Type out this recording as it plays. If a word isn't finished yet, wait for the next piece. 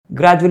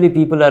Gradually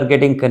people are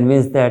getting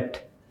convinced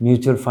that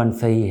mutual fund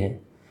sahi hai,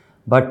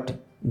 but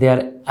they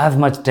are as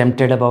much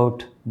tempted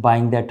about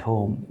buying that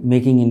home,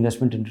 making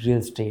investment in real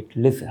estate.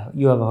 Listen,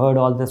 you have heard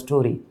all the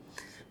story.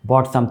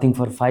 Bought something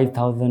for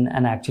 5,000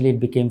 and actually it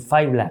became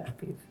 5 lakh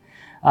rupees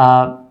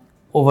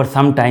over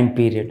some time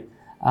period.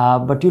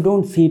 But you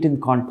don't see it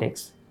in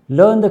context.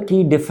 Learn the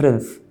key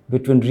difference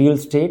between real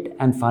estate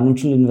and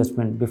financial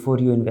investment before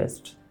you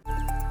invest.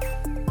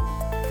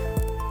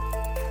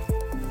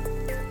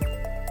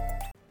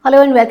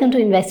 Hello and welcome to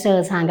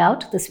Investors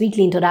Hangout. This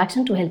weekly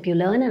introduction to help you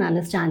learn and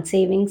understand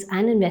savings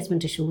and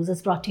investment issues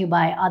is brought to you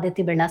by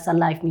Aditya Birla Sun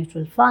Life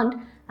Mutual Fund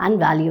and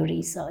Value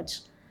Research.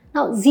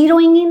 Now,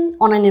 zeroing in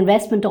on an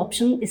investment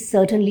option is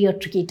certainly a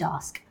tricky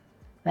task.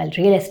 While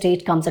real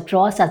estate comes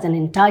across as an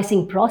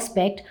enticing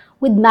prospect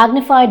with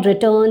magnified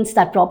returns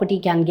that property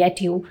can get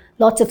you,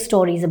 lots of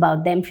stories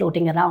about them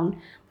floating around.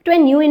 But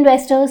when new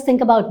investors think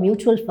about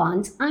mutual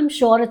funds, I'm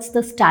sure it's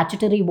the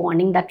statutory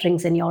warning that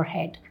rings in your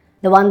head.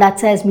 The one that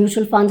says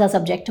mutual funds are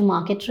subject to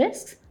market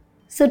risks.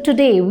 So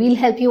today we'll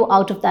help you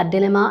out of that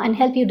dilemma and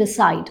help you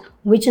decide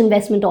which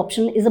investment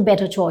option is a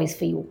better choice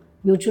for you,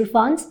 mutual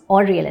funds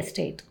or real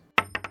estate.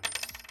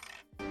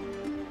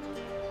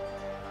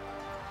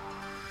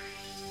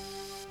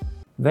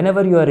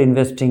 Whenever you are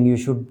investing, you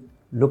should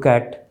look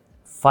at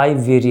 5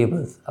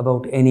 variables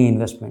about any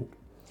investment.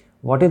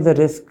 What is the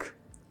risk?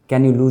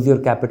 Can you lose your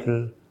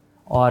capital?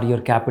 Or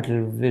your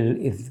capital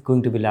is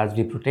going to be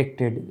largely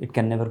protected. It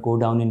can never go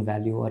down in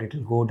value, or it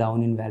will go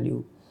down in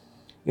value.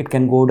 It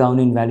can go down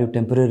in value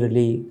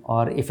temporarily,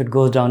 or if it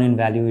goes down in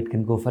value, it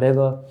can go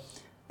forever.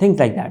 Things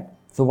like that.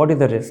 So what is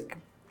the risk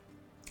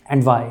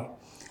and why?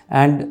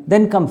 And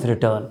then comes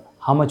return.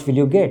 How much will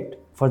you get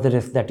for the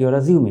risk that you're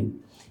assuming?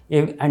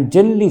 And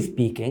generally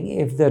speaking,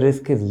 if the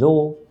risk is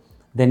low,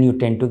 then you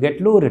tend to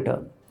get low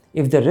return.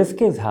 If the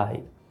risk is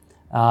high,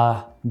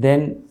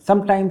 then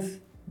sometimes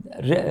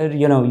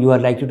you are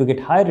likely to get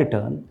high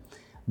return,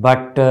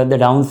 but the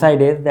downside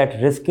is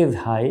that risk is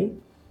high,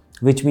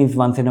 which means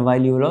once in a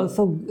while you will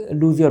also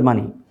lose your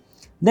money.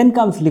 Then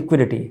comes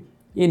liquidity.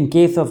 In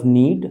case of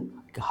need,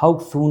 how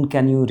soon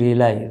can you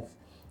realize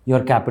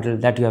your capital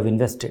that you have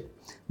invested?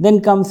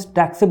 Then comes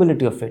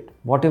taxability of it.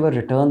 Whatever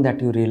return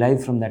that you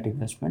realize from that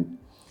investment,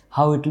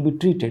 how it will be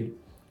treated.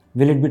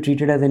 Will it be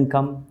treated as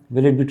income?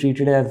 Will it be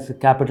treated as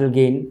capital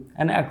gain?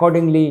 And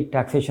accordingly,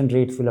 taxation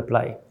rates will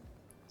apply.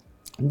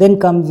 Then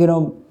comes,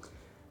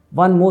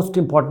 one most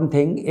important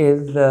thing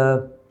is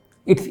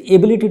its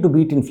ability to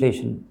beat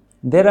inflation.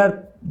 There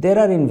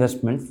are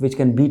investments which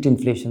can beat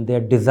inflation. They are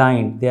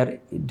designed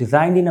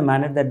in a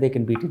manner that they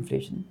can beat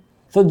inflation.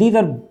 So these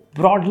are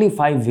broadly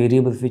 5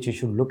 variables which you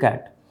should look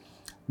at.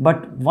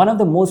 But one of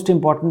the most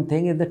important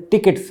thing is the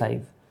ticket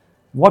size.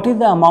 What is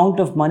the amount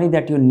of money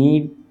that you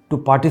need to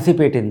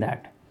participate in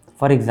that?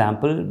 For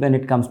example, when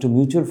it comes to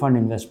mutual fund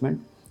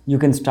investment, you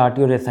can start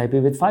your SIP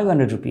with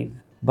 500 rupees.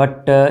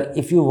 But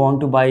if you want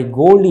to buy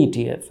gold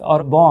ETF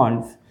or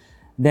bonds,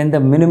 then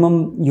the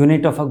minimum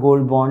unit of a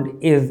gold bond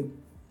is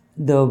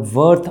the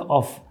worth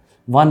of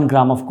 1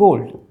 gram of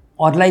gold.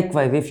 Or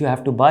likewise, if you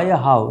have to buy a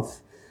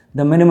house,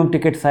 the minimum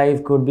ticket size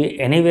could be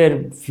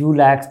anywhere few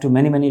lakhs to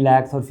many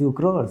lakhs or few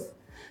crores.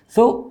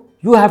 So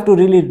you have to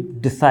really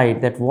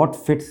decide that what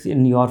fits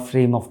in your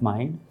frame of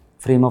mind,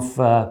 frame of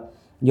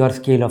your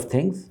scale of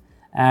things,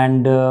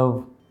 and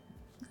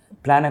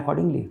plan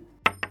accordingly.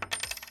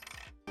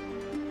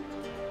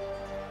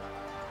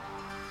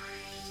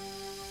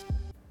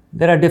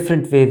 There are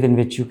different ways in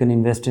which you can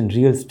invest in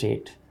real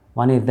estate.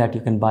 One is that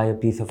you can buy a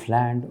piece of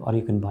land, or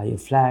you can buy a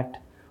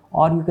flat,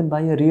 or you can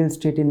buy a real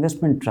estate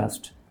investment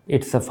trust.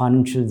 It's a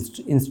financial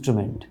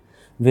instrument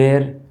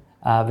where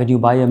when you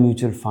buy a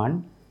mutual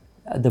fund,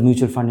 the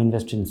mutual fund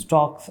invests in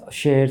stocks,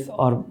 shares,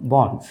 or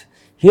bonds.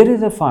 Here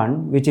is a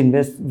fund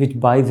which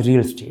buys real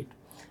estate,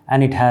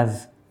 and it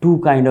has 2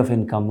 kinds of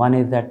income. One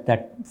is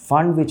that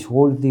fund which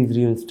holds these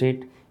real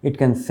estate, it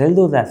can sell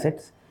those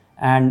assets.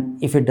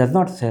 And if it does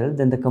not sell,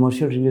 then the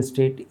commercial real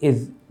estate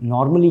is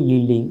normally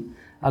yielding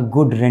a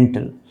good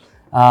rental.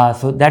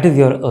 So that is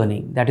your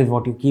earning. That is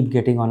what you keep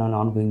getting on an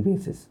ongoing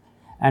basis.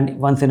 And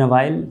once in a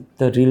while,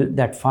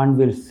 that fund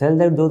will sell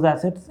those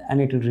assets,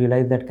 and it will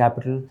realize that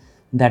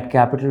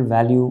capital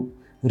value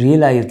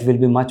realized will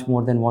be much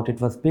more than what it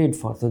was paid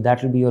for. So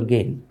that will be your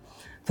gain.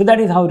 So that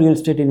is how real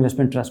estate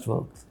investment trust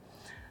works.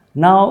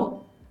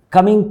 Now,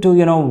 coming to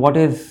what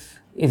is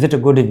it a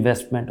good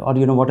investment, or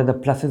what are the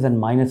pluses and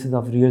minuses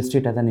of real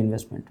estate as an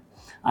investment?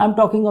 I'm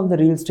talking of the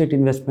real estate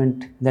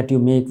investment that you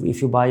make if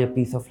you buy a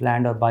piece of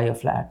land or buy a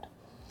flat.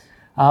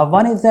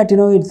 One is that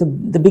it's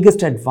the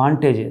biggest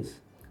advantage is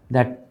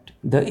that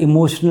the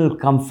emotional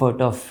comfort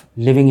of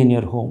living in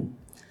your home.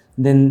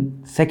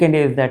 Then second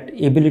is that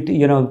ability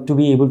to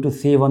be able to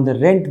save on the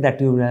rent that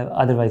you have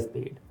otherwise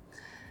paid.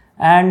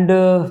 And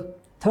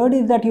third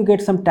is that you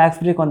get some tax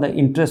break on the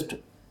interest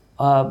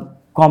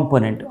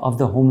component of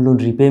the home loan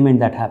repayment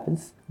that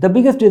happens. The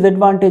biggest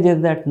disadvantage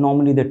is that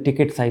normally the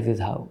ticket size is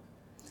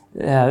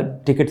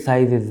ticket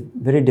size is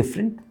very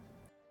different.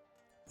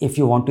 If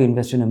you want to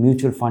invest in a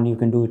mutual fund, you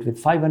can do it with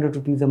 500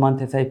 rupees a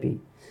month SIP.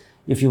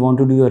 If you want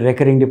to do a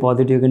recurring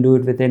deposit, you can do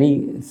it with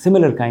any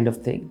similar kind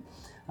of thing.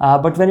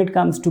 But when it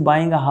comes to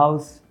buying a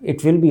house,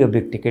 it will be a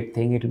big ticket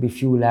thing. It will be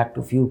few lakh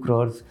to few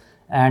crores,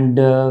 and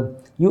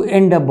you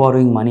end up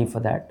borrowing money for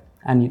that,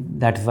 and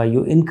that's why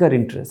you incur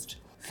interest.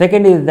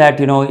 Second is that,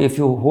 if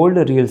you hold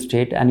a real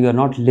estate and you are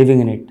not living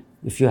in it,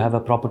 if you have a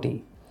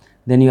property,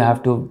 then you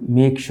have to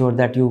make sure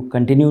that you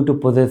continue to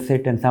possess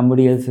it and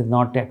somebody else is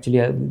not actually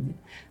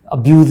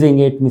abusing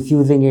it,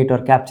 misusing it, or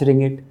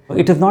capturing it.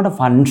 It is not a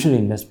financial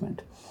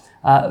investment.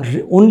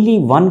 Only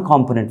one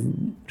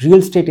component, real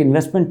estate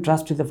investment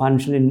trust, is a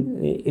financial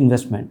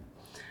investment.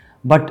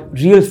 But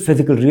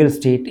physical real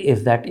estate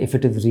is that if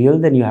it is real,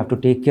 then you have to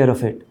take care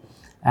of it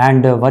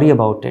and worry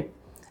about it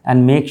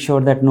and make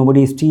sure that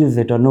nobody steals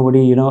it or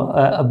nobody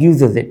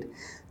abuses it.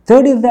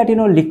 Third is that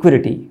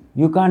liquidity.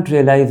 You can't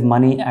realize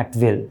money at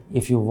will.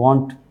 If you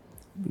want,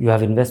 you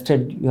have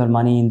invested your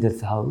money in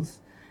this house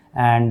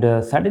and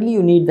suddenly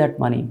you need that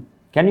money.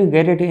 Can you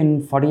get it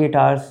in 48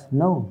 hours?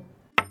 No.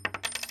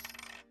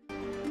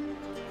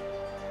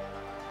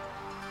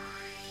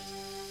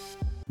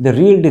 The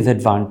real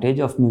disadvantage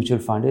of mutual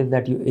fund is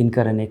that you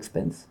incur an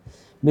expense.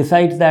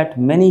 Besides that,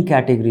 many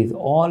categories,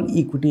 all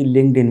equity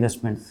linked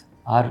investments,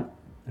 are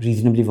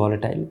reasonably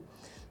volatile.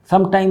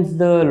 Sometimes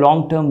the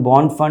long-term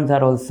bond funds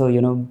are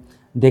also,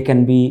 they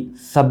can be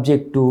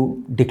subject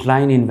to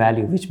decline in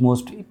value, which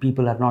most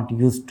people are not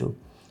used to.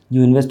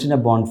 You invest in a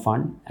bond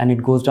fund and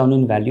it goes down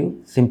in value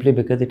simply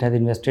because it has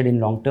invested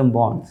in long-term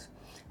bonds.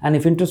 And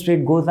if interest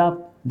rate goes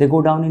up, they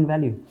go down in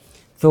value.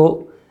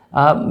 So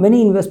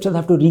many investors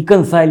have to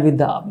reconcile with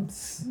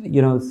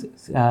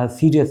the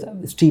serious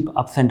steep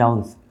ups and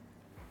downs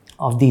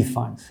of these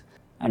funds.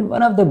 And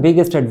one of the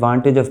biggest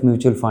advantage of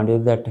mutual fund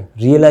is that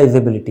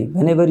realizability.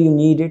 Whenever you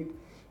need it,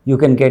 you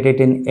can get it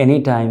in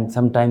any time.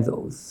 Sometimes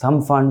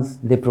some funds,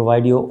 they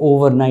provide you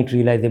overnight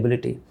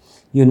realizability.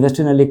 You invest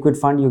in a liquid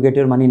fund, you get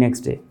your money next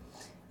day.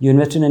 You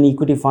invest in an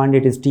equity fund,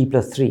 it is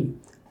T+3.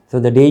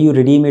 So the day you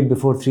redeem it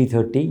before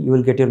 3:30, you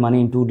will get your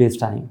money in 2 days'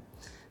 time.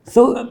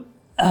 So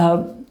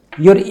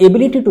your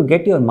ability to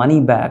get your money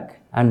back,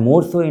 and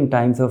more so in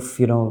times of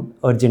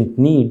urgent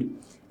need,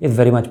 is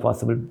very much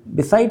possible.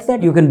 Besides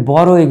that, you can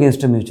borrow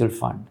against a mutual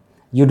fund.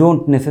 You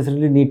don't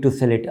necessarily need to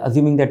sell it,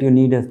 assuming that you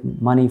need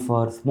money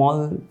for a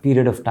small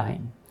period of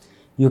time.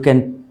 You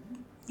can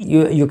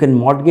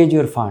mortgage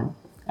your fund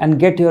and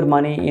get your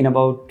money in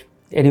about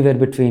anywhere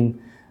between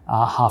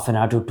half an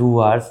hour to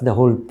 2 hours. The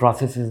whole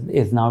process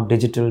is now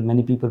digital.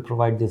 Many people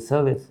provide this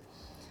service.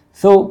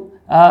 So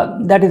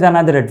that is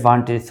another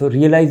advantage. So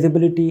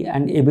realizability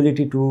and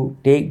ability to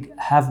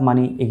have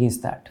money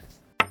against that.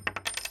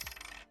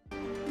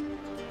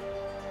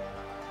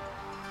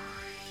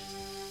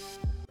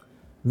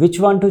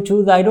 Which one to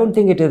choose? I don't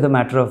think it is a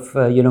matter of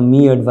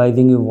me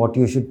advising you what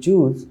you should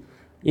choose.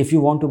 If you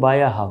want to buy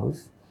a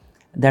house,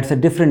 that's a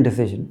different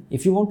decision.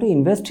 If you want to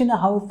invest in a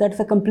house, that's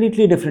a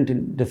completely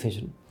different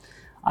decision.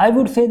 I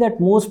would say that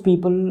most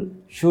people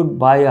should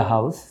buy a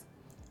house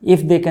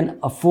if they can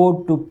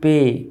afford to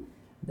pay.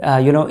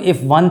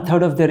 If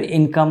 1/3 of their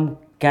income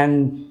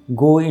can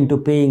go into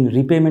paying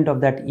repayment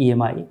of that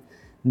EMI,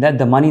 that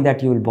the money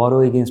that you will borrow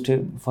against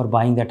it for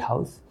buying that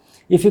house.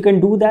 If you can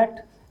do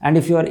that, and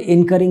if you are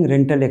incurring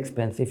rental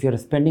expense, if you are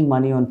spending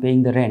money on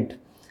paying the rent,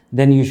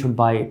 then you should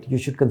buy it. You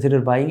should consider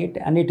buying it,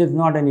 and it is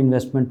not an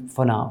investment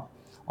for now,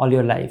 all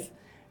your life.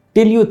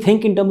 Till you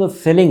think in terms of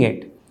selling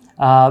it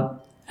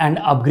and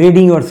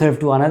upgrading yourself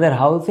to another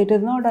house, it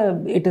is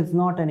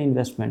not an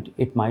investment.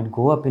 It might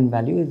go up in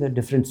value, is a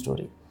different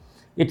story.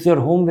 It's your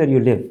home where you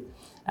live.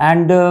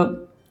 And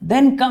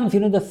then comes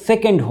the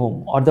second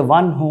home, or the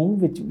one home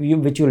which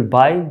you will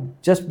buy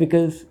just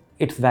because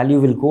its value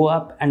will go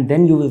up and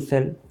then you will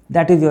sell.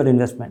 That is your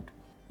investment.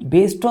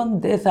 Based on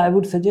this, I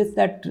would suggest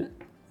that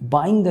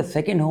buying the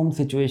second home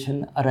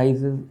situation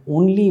arises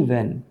only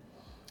when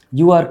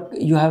you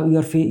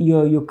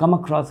come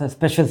across a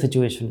special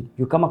situation.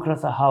 You come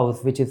across a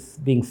house which is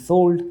being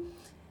sold.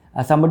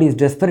 Somebody is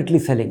desperately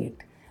selling it,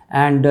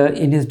 and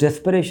in his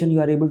desperation, you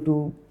are able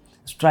to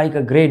strike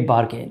a great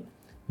bargain.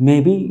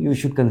 Maybe you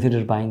should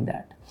consider buying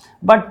that.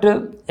 But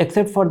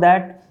except for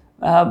that,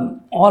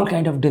 all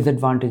kind of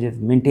disadvantages,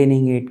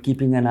 maintaining it,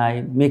 keeping an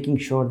eye, making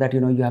sure that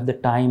you have the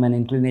time and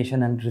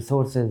inclination and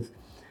resources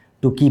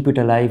to keep it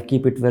alive,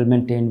 keep it well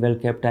maintained, well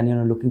kept,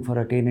 and looking for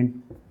a tenant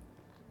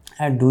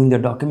and doing the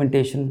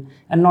documentation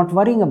and not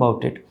worrying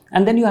about it.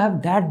 And then you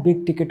have that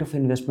big ticket of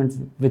investments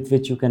with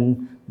which you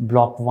can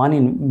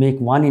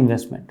make one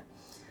investment.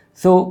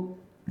 So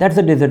that's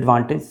a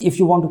disadvantage. If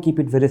you want to keep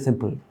it very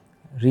simple,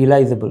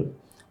 realizable,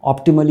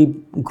 optimally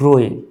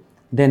growing,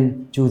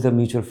 then choose a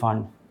mutual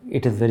fund.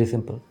 It is very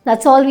simple.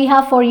 That's all we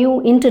have for you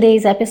in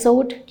today's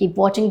episode. Keep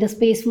watching this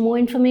space for more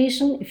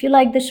information. If you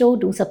like the show,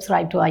 do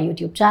subscribe to our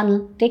YouTube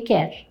channel. Take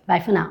care.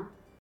 Bye for now.